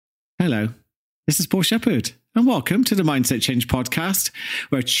Hello, this is Paul Shepherd, and welcome to the Mindset Change podcast,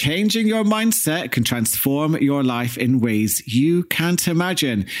 where changing your mindset can transform your life in ways you can't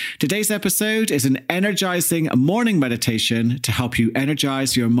imagine. Today's episode is an energizing morning meditation to help you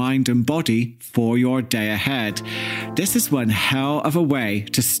energize your mind and body for your day ahead. This is one hell of a way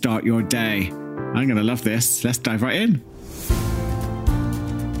to start your day. I'm going to love this. Let's dive right in.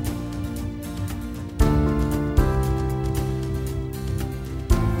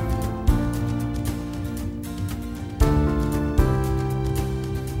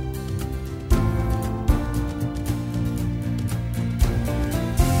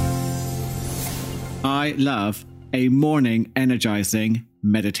 I love a morning energizing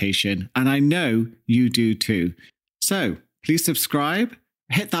meditation, and I know you do too. So please subscribe,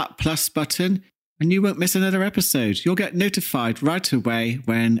 hit that plus button, and you won't miss another episode. You'll get notified right away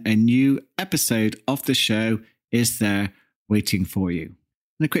when a new episode of the show is there waiting for you.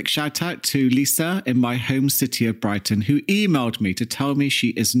 And a quick shout out to Lisa in my home city of Brighton, who emailed me to tell me she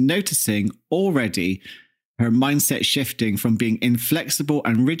is noticing already her mindset shifting from being inflexible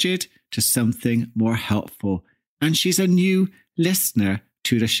and rigid to something more helpful. And she's a new listener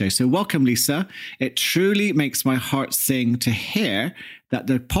to the show. So welcome, Lisa. It truly makes my heart sing to hear that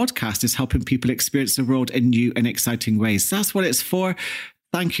the podcast is helping people experience the world in new and exciting ways. That's what it's for.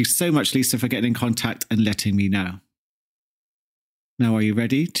 Thank you so much, Lisa, for getting in contact and letting me know. Now, are you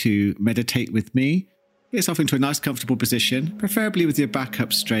ready to meditate with me? Get yourself into a nice, comfortable position, preferably with your back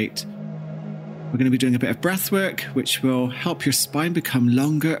up straight. We're going to be doing a bit of breath work, which will help your spine become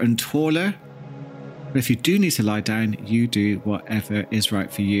longer and taller. But if you do need to lie down, you do whatever is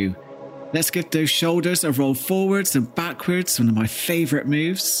right for you. Let's give those shoulders a roll forwards and backwards, one of my favorite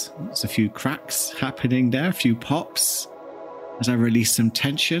moves. There's a few cracks happening there, a few pops as I release some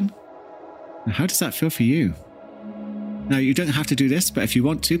tension. Now, how does that feel for you? Now, you don't have to do this, but if you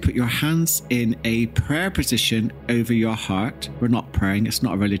want to, put your hands in a prayer position over your heart. We're not praying, it's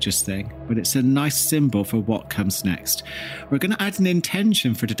not a religious thing, but it's a nice symbol for what comes next. We're going to add an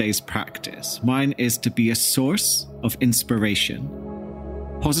intention for today's practice. Mine is to be a source of inspiration,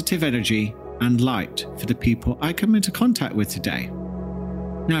 positive energy, and light for the people I come into contact with today.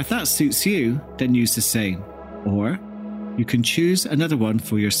 Now, if that suits you, then use the same, or you can choose another one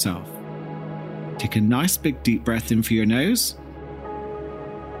for yourself. Take a nice big deep breath in through your nose.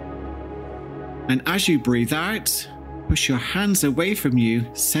 And as you breathe out, push your hands away from you,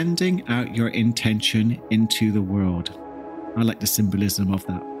 sending out your intention into the world. I like the symbolism of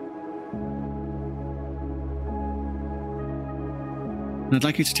that. And I'd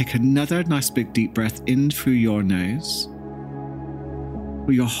like you to take another nice big deep breath in through your nose.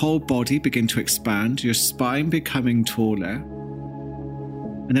 Feel your whole body begin to expand, your spine becoming taller.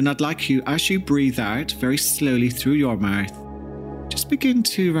 And then I'd like you, as you breathe out very slowly through your mouth, just begin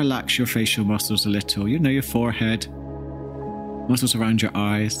to relax your facial muscles a little. You know, your forehead, muscles around your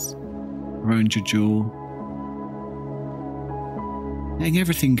eyes, around your jaw. Letting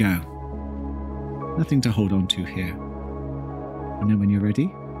everything go. Nothing to hold on to here. And then when you're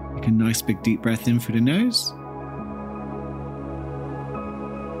ready, take a nice big deep breath in through the nose.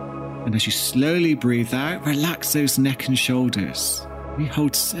 And as you slowly breathe out, relax those neck and shoulders. We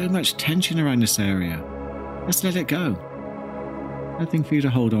hold so much tension around this area. Let's let it go. Nothing for you to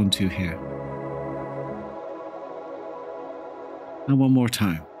hold on to here. And one more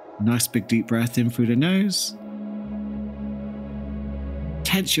time. Nice big deep breath in through the nose.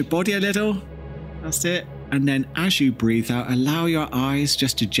 Tense your body a little. That's it. And then as you breathe out, allow your eyes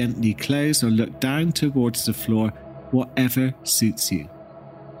just to gently close or look down towards the floor, whatever suits you.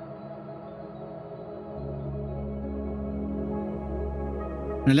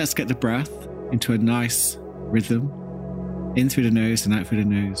 Now let's get the breath into a nice rhythm, in through the nose and out through the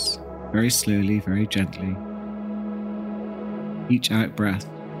nose, very slowly, very gently. Each out breath,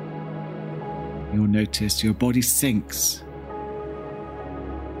 you'll notice your body sinks.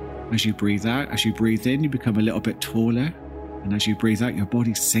 As you breathe out, as you breathe in, you become a little bit taller, and as you breathe out, your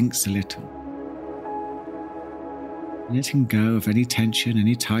body sinks a little. Letting go of any tension,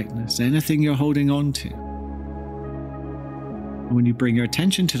 any tightness, anything you're holding on to. And when you bring your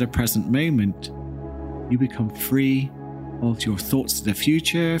attention to the present moment, you become free of your thoughts of the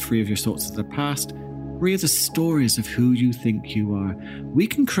future, free of your thoughts of the past, free of the stories of who you think you are. We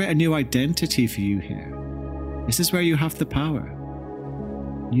can create a new identity for you here. This is where you have the power.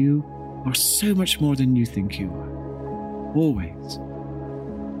 You are so much more than you think you are. Always.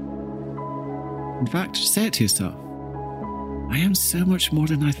 In fact, say it to yourself. I am so much more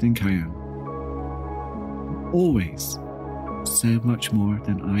than I think I am. Always so much more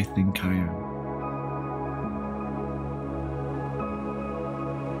than I think I am.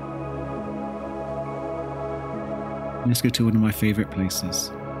 Let's go to one of my favorite places.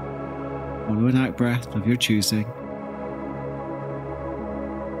 Follow an out breath of your choosing.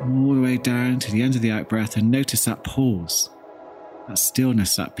 All the way down to the end of the out breath, and notice that pause, that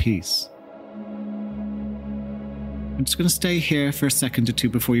stillness, that peace. I'm just going to stay here for a second or two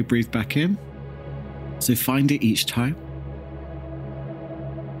before you breathe back in. So find it each time.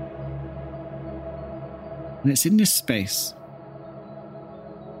 And it's in this space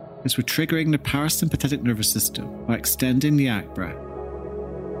because we're triggering the parasympathetic nervous system by extending the out breath.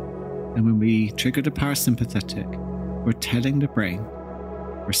 And when we trigger the parasympathetic, we're telling the brain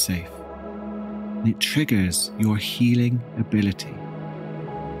we're safe. And it triggers your healing ability.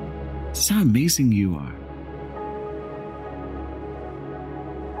 This is how amazing you are.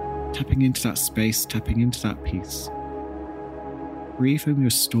 Tapping into that space, tapping into that peace. Breathe from your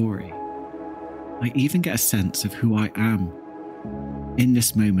story. I even get a sense of who I am in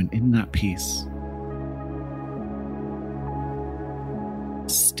this moment, in that peace.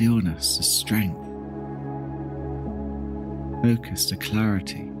 Stillness, a strength. Focus, a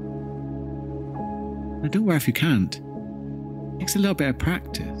clarity. Now don't worry if you can't. It takes a little bit of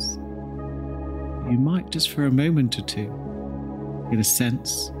practice. You might just for a moment or two get a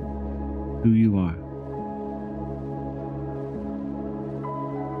sense who you are.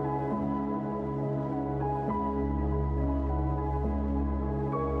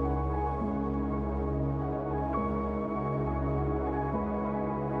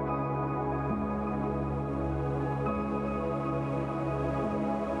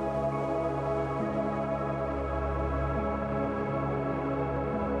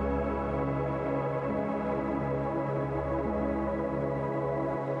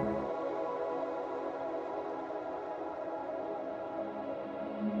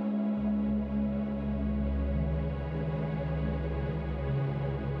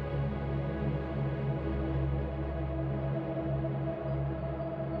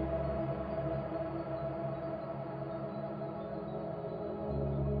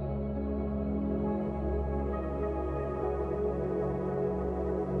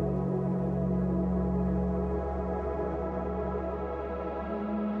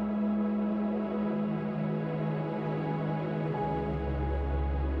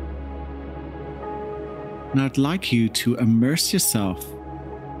 And I'd like you to immerse yourself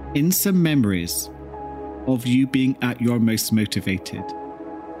in some memories of you being at your most motivated.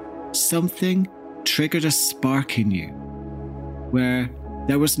 Something triggered a spark in you where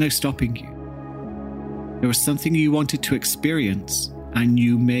there was no stopping you. There was something you wanted to experience and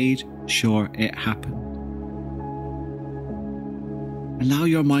you made sure it happened. Allow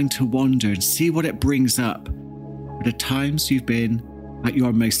your mind to wander and see what it brings up for the times you've been at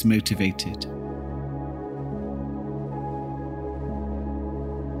your most motivated.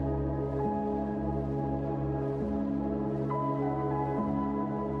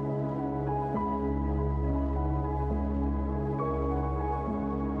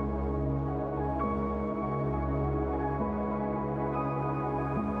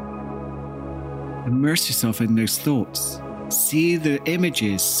 Immerse yourself in those thoughts. See the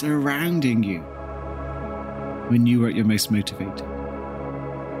images surrounding you when you were at your most motivated.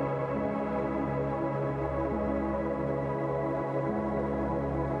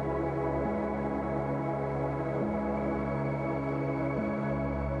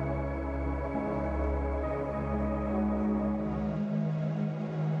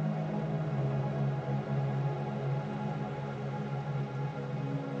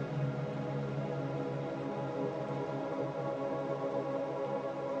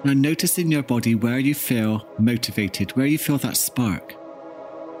 Now notice in your body where you feel motivated, where you feel that spark.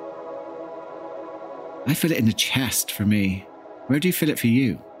 I feel it in the chest for me. Where do you feel it for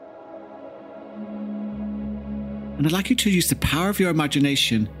you? And I'd like you to use the power of your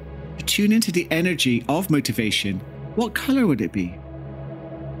imagination to tune into the energy of motivation. What color would it be?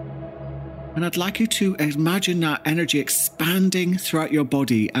 And I'd like you to imagine that energy expanding throughout your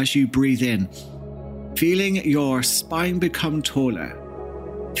body as you breathe in, feeling your spine become taller.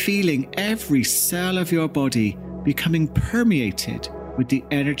 Feeling every cell of your body becoming permeated with the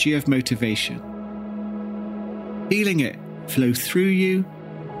energy of motivation. Feeling it flow through you,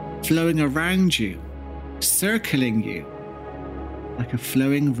 flowing around you, circling you like a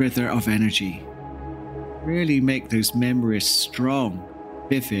flowing river of energy. Really make those memories strong,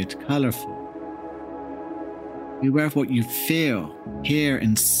 vivid, colourful. Be aware of what you feel, hear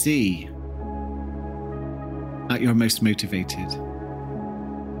and see at your most motivated.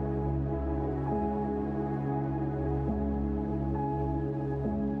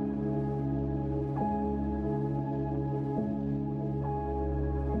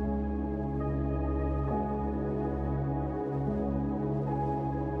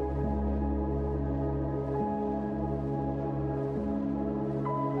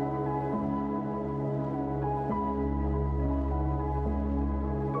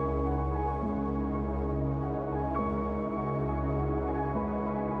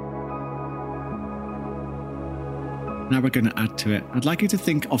 Now we're going to add to it. I'd like you to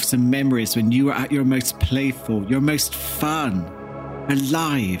think of some memories when you were at your most playful, your most fun,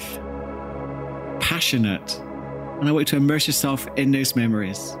 alive, passionate. And I want you to immerse yourself in those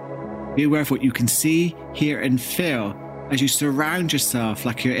memories. Be aware of what you can see, hear, and feel as you surround yourself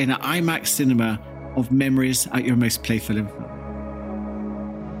like you're in an IMAX cinema of memories at your most playful and fun.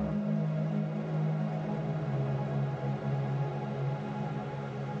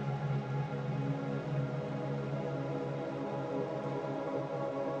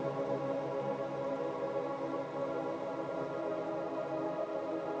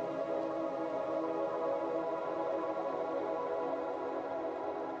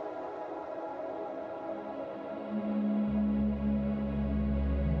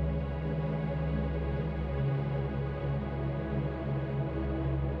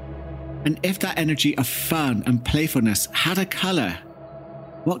 And if that energy of fun and playfulness had a colour,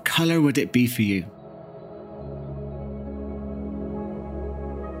 what colour would it be for you?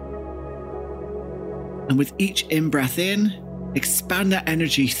 And with each in-breath in, expand that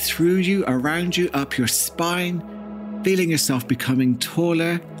energy through you, around you, up your spine, feeling yourself becoming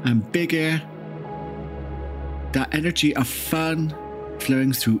taller and bigger. That energy of fun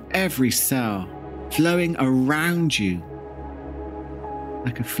flowing through every cell, flowing around you,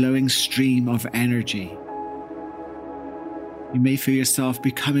 like a flowing stream of energy. You may feel yourself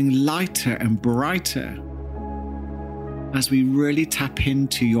becoming lighter and brighter as we really tap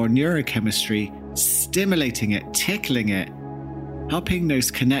into your neurochemistry, stimulating it, tickling it, helping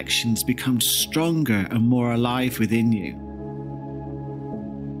those connections become stronger and more alive within you.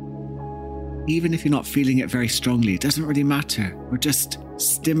 Even if you're not feeling it very strongly, it doesn't really matter. We're just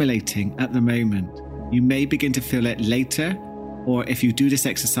stimulating at the moment. You may begin to feel it later, or if you do this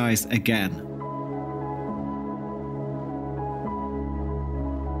exercise again.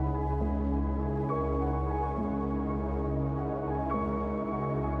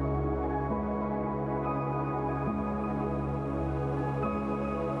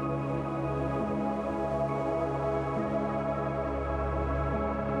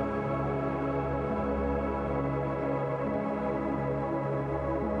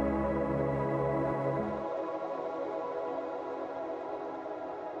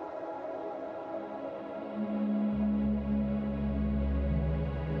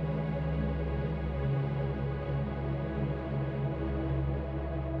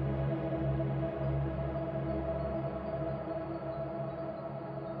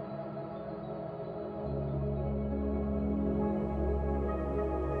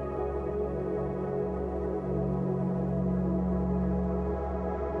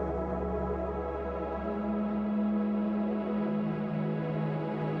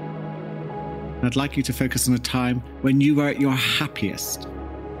 I'd like you to focus on a time when you were at your happiest.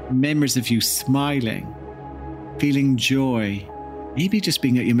 Memories of you smiling, feeling joy, maybe just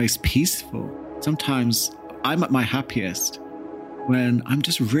being at your most peaceful. Sometimes I'm at my happiest when I'm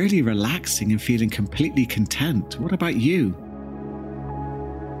just really relaxing and feeling completely content. What about you?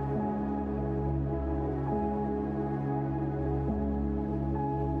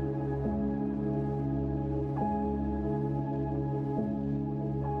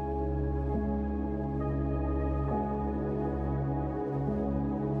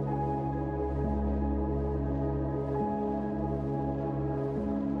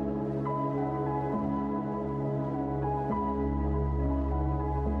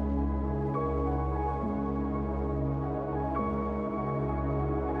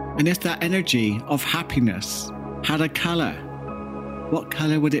 And if that energy of happiness had a colour, what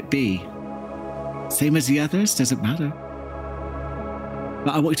colour would it be? Same as the others? Doesn't matter.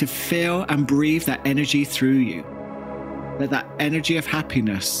 But I want you to feel and breathe that energy through you. Let that energy of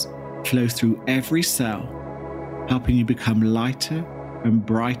happiness flow through every cell, helping you become lighter and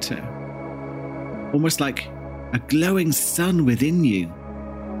brighter. Almost like a glowing sun within you.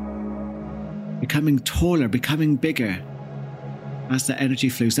 Becoming taller, becoming bigger, as the energy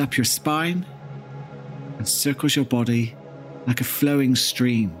flows up your spine and circles your body like a flowing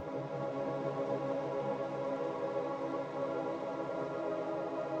stream.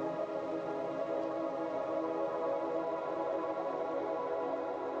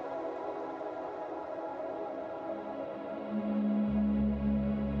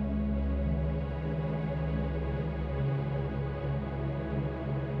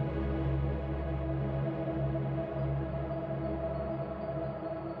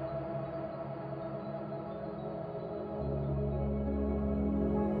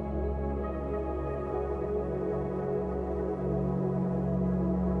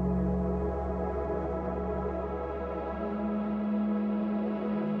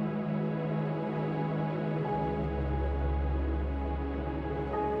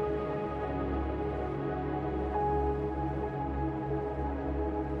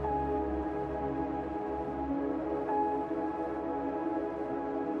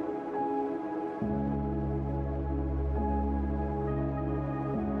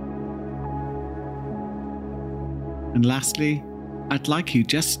 And lastly, I'd like you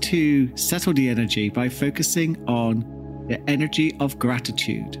just to settle the energy by focusing on the energy of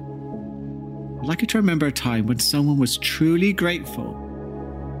gratitude. I'd like you to remember a time when someone was truly grateful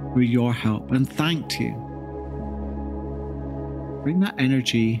for your help and thanked you. Bring that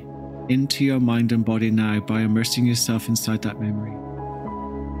energy into your mind and body now by immersing yourself inside that memory.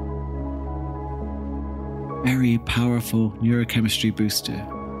 Very powerful neurochemistry booster.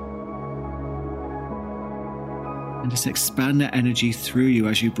 And just expand that energy through you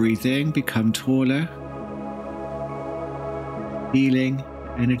as you breathe in, become taller. Feeling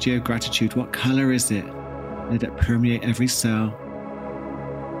the energy of gratitude. What color is it? Let it permeate every cell,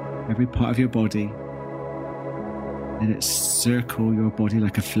 every part of your body. Let it circle your body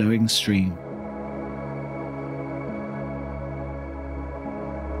like a flowing stream.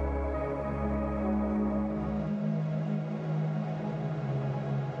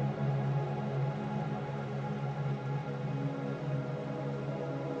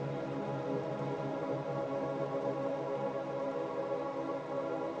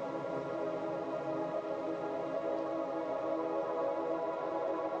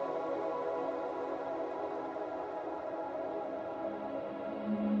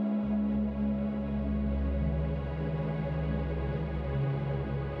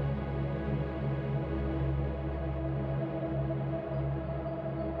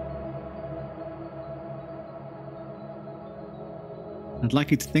 I'd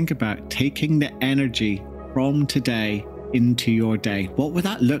like you to think about taking the energy from today into your day. What would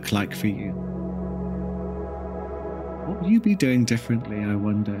that look like for you? What would you be doing differently, I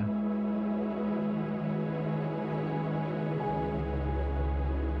wonder?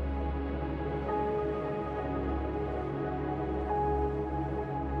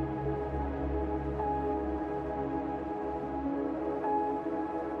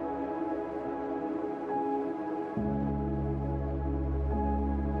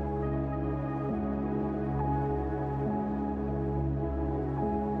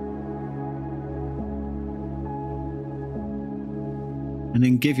 And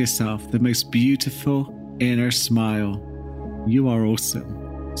then give yourself the most beautiful inner smile. You are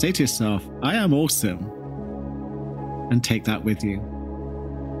awesome. Say to yourself, I am awesome. And take that with you.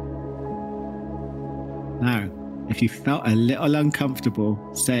 Now, if you felt a little uncomfortable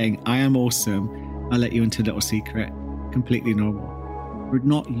saying, I am awesome, I'll let you into a little secret. Completely normal. We're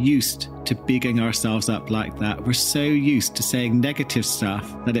not used to bigging ourselves up like that. We're so used to saying negative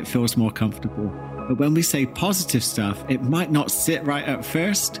stuff that it feels more comfortable. But when we say positive stuff, it might not sit right at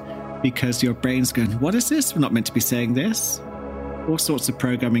first because your brain's going, what is this? We're not meant to be saying this. All sorts of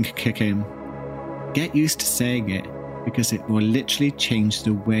programming can kick in. Get used to saying it because it will literally change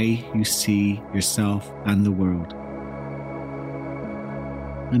the way you see yourself and the world.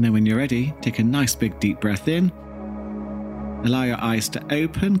 And then when you're ready, take a nice big deep breath in. Allow your eyes to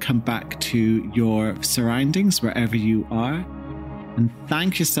open, come back to your surroundings wherever you are. And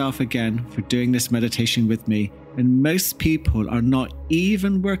thank yourself again for doing this meditation with me. And most people are not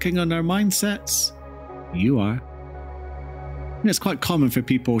even working on their mindsets. You are. And it's quite common for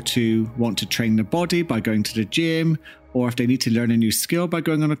people to want to train the body by going to the gym, or if they need to learn a new skill by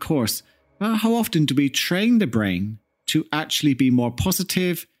going on a course. But how often do we train the brain to actually be more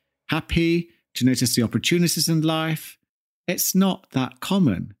positive, happy, to notice the opportunities in life? It's not that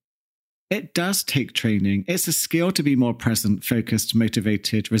common. It does take training. It's a skill to be more present, focused,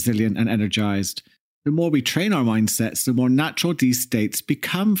 motivated, resilient, and energized. The more we train our mindsets, the more natural these states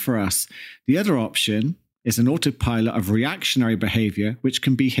become for us. The other option is an autopilot of reactionary behavior, which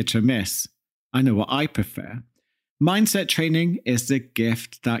can be hit or miss. I know what I prefer. Mindset training is the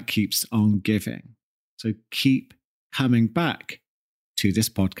gift that keeps on giving. So keep coming back to this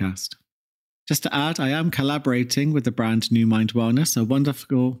podcast. Just to add, I am collaborating with the brand New Mind Wellness, a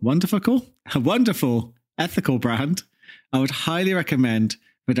wonderful ethical brand I would highly recommend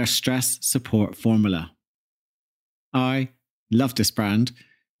for their stress support formula. I love this brand.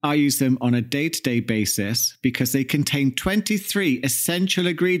 I use them on a day-to-day basis because they contain 23 essential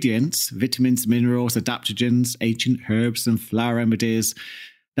ingredients, vitamins, minerals, adaptogens, ancient herbs, and flower remedies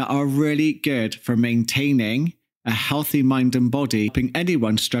that are really good for maintaining a healthy mind and body, helping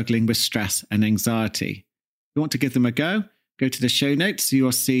anyone struggling with stress and anxiety. If you want to give them a go, go to the show notes. You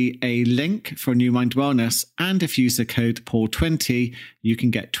will see a link for New Mind Wellness. And if you use the code Paul20, you can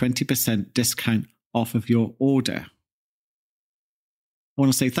get 20% discount off of your order. I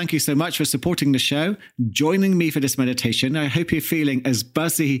want to say thank you so much for supporting the show, joining me for this meditation. I hope you're feeling as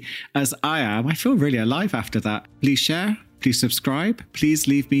buzzy as I am. I feel really alive after that. Please share, please subscribe, please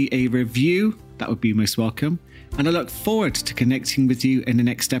leave me a review. That would be most welcome. And I look forward to connecting with you in the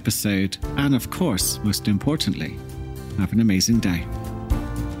next episode. And of course, most importantly, Have an amazing day.